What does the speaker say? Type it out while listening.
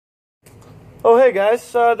Oh hey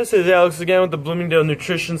guys, this is Alex again with the Bloomingdale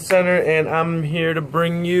Nutrition Center, and I'm here to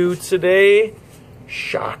bring you today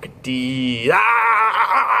Shock D.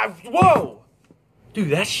 Whoa!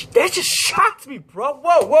 Dude, that just shocked me, bro.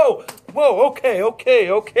 Whoa,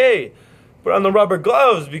 okay. Put on the rubber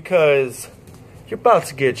gloves because you're about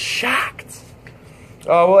to get shocked.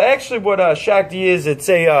 Well actually what Shock D is,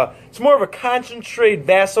 it's more of a concentrated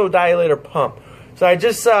vasodilator pump. So I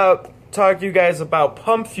just talked to you guys about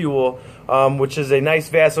pump fuel, which is a nice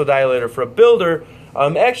vasodilator for a builder.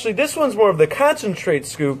 Actually, this one's more of the concentrate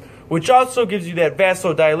scoop, which also gives you that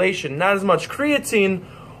vasodilation. Not as much creatine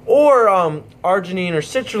or arginine or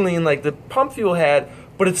citrulline like the pump fuel had,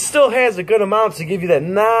 but it still has a good amount to give you that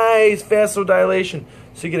nice vasodilation,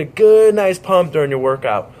 so you get a good, nice pump during your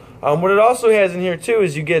workout. What it also has in here too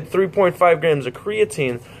is you get 3.5 grams of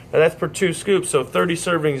creatine. Now that's per 2 scoops, so 30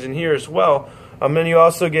 servings in here as well. Then you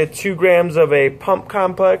also get 2 grams of a pump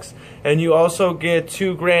complex, and you also get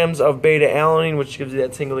 2 grams of beta-alanine, which gives you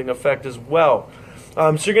that tingling effect as well. So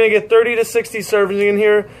you're going to get 30 to 60 servings in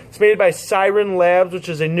here. It's made by Siren Labs, which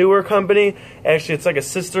is a newer company. Actually, it's like a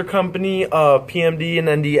sister company of PMD and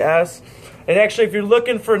NDS. And actually, if you're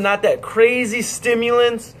looking for not that crazy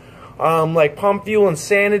stimulants, like Pump Fuel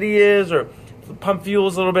Insanity is, or Pump Fuel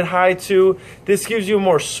is a little bit high too, this gives you a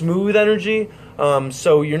more smooth energy.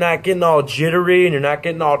 So you're not getting all jittery and you're not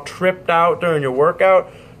getting all tripped out during your workout.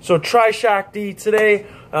 So try Shock D today.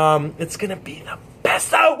 It's going to be the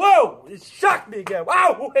best. Oh, whoa! It shocked me again.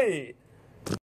 Wow, wait.